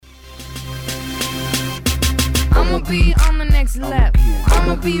I'ma be on the next lap.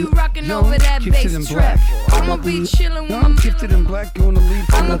 I'ma be rocking over that bass trap. I'ma be chilling with my gifted in black, going to leave.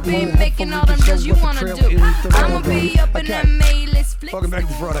 I'ma be making all them deals you wanna do. I'ma be up in that May-list flick. Welcome back to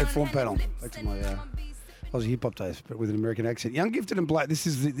the Friday Form Panel. Back to my Aussie hip hop days, but with an American accent. Young Gifted in Black. This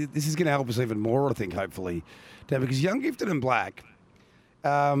is going to help us even more, I think, hopefully, Dan, because Young Gifted in Black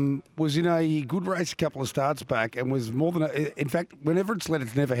was in a good race a couple of starts back and was more than in fact, whenever it's led,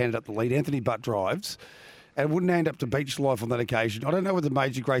 it's never handed up the lead. Anthony Butt drives and wouldn't hand up to Beach Life on that occasion. I don't know whether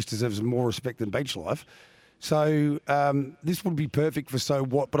Major Grace deserves more respect than Beach Life. So this would be perfect for So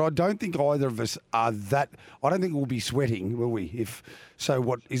What, but I don't think either of us are that. I don't think we'll be sweating, will we, if So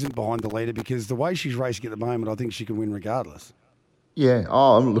What isn't behind the leader, because the way she's racing at the moment, I think she can win regardless. Yeah.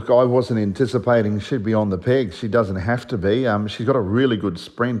 Oh, look, I wasn't anticipating she'd be on the peg. She doesn't have to be. She's got a really good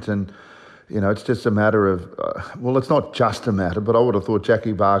sprint, and it's just a matter of. Well, it's not just a matter, but I would have thought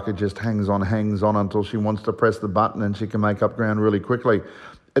Jackie Barker just hangs on until she wants to press the button, and she can make up ground really quickly.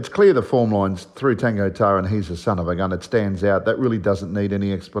 It's clear the form lines through Tango Tar, and he's a son of a gun. It stands out. That really doesn't need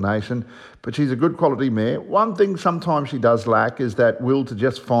any explanation. But she's a good quality mare. One thing sometimes she does lack is that will to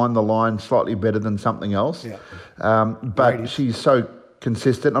just find the line slightly better than something else. Yeah. But she's so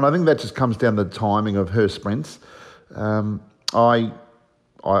consistent, and I think that just comes down to the timing of her sprints. I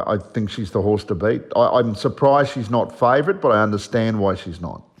think she's the horse to beat. I'm surprised she's not favourite, but I understand why she's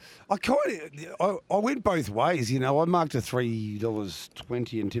not. I went both ways, I marked her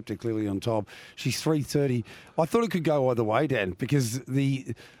 $3.20 and tipped her clearly on top. She's $3.30. I thought it could go either way, Dan, because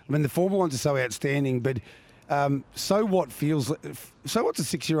the form lines are so outstanding. But So What's a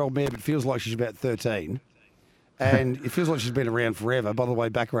 6-year-old mare, but feels like she's about 13. And it feels like she's been around forever. By the way,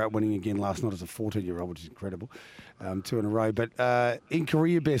 Baccarat winning again last night as a 14-year-old, which is incredible. 2 in a row. But in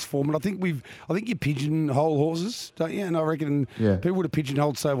career best form, and I think you pigeonhole horses, don't you? And I reckon people would have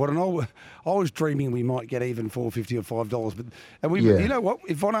pigeonholed So What. And I was dreaming we might get even $4.50 or $5. You know what?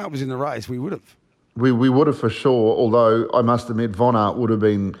 If Von Art was in the race, we would have. We would have for sure. Although I must admit, Von Art would have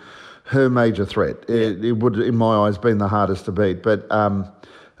been her major threat. It would, in my eyes, been the hardest to beat. But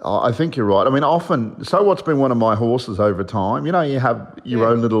I think you're right. I mean, often, So What's been one of my horses over time. You have your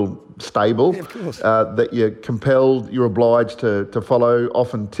own little stable that you're obliged to follow,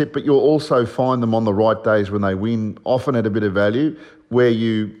 often tip, but you'll also find them on the right days when they win, often at a bit of value, where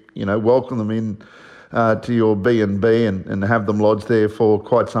you welcome them in to your B&B and have them lodged there for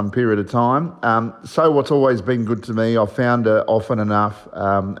quite some period of time. So What's always been good to me. I've found her often enough,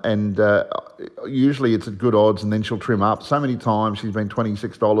 and usually it's at good odds, and then she'll trim up. So many times she's been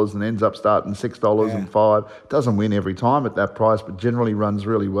 $26 and ends up starting $6 and $5. Doesn't win every time at that price, but generally runs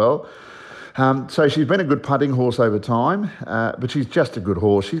really well. So she's been a good punting horse over time, but she's just a good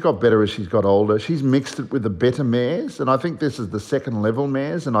horse. She's got better as she's got older. She's mixed it with the better mares, and I think this is the second level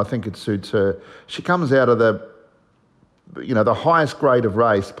mares, and I think it suits her. She comes out of the highest grade of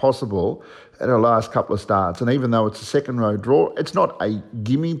race possible at her last couple of starts, and even though it's a second row draw, it's not a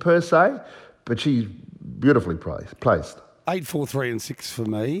gimme per se, but she's beautifully placed. 8, 4, 3 and 6 for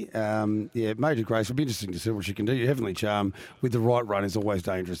me. Major Grace. It'll be interesting to see what she can do. Your Heavenly Charm with the right run is always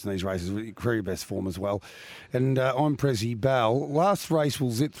dangerous in these races. Career best form as well. And I'm Prezi Bell. Last race will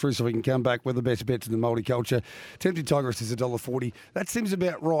zip through so we can come back with the best bets in the multiculture. Tempting Tigress is $1.40. That seems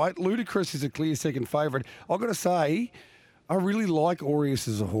about right. Ludicrous is a clear second favourite. I've got to say, I really like Aureus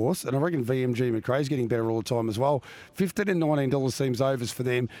as a horse, and I reckon VMG McRae's getting better all the time as well. $15 and $19 seems overs for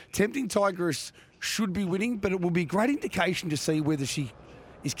them. Tempting Tigress should be winning, but it will be a great indication to see whether she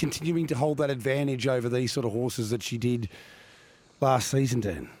is continuing to hold that advantage over these sort of horses that she did last season,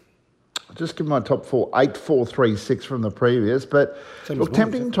 Dan. I'll just give my top 4, 8, 4, 3, 6 from the previous. But look,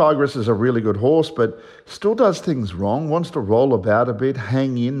 Tempting Tigress is a really good horse, but still does things wrong, wants to roll about a bit,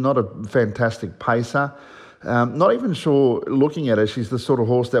 hang in, not a fantastic pacer. Not even sure, looking at her, she's the sort of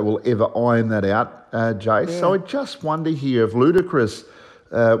horse that will ever iron that out, Jace. Yeah. So I just wonder here if Ludicrous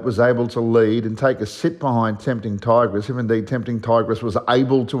was able to lead and take a sit behind Tempting Tigress, if indeed Tempting Tigress was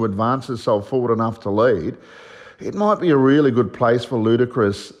able to advance herself forward enough to lead, it might be a really good place for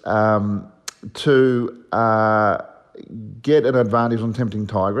Ludicrous to get an advantage on Tempting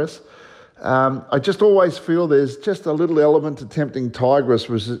Tigress. I just always feel there's just a little element to Tempting Tigress,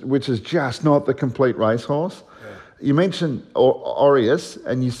 which is just not the complete racehorse. You mentioned Aureus,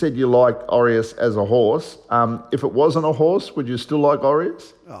 and you said you like Aureus as a horse. If it wasn't a horse, would you still like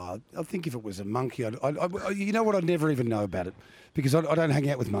Aureus? I think if it was a monkey, you know what? I'd never even know about it because I don't hang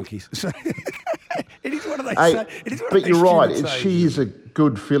out with monkeys. So it is what they say. But you're right. She is a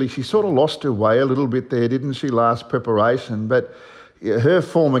good filly. She sort of lost her way a little bit there, didn't she, last preparation? But her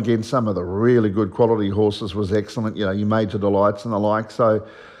form against some of the really good quality horses was excellent. Your Major Delights and the like. So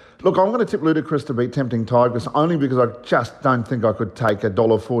Look, I'm going to tip Ludacris to beat Tempting Tigress only because I just don't think I could take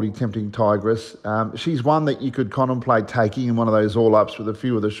 $1.40 Tempting Tigress. She's one that you could contemplate taking in one of those all-ups with a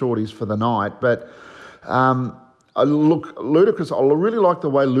few of the shorties for the night. But look, Ludacris, I really like the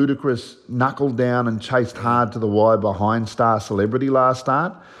way Ludacris knuckled down and chased hard to the wire behind Star Celebrity last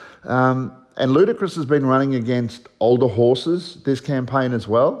start. And Ludacris has been running against older horses this campaign as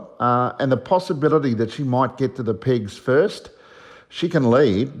well. And the possibility that she might get to the pegs first. She can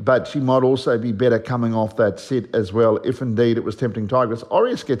lead, but she might also be better coming off that sit as well, if indeed it was Tempting Tigress.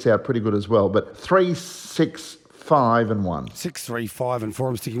 Aureus gets out pretty good as well, but 3, 6, 5 and 1. 6, 3, 5 and 4.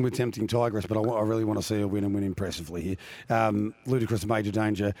 I'm sticking with Tempting Tigress, but I really want to see her win and win impressively here. Ludacris, major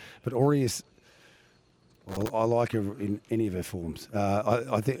danger, but Aureus, well, I like her in any of her forms.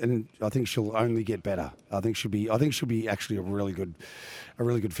 I think she'll only get better. I think she'll be actually a really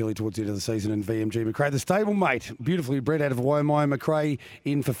good filly towards the end of the season. And VMG McRae, the stablemate, beautifully bred out of Waimea, McRae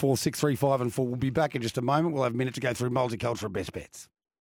in for 4, 6, 3, 5 and 4. We'll be back in just a moment. We'll have a minute to go through multicultural best bets.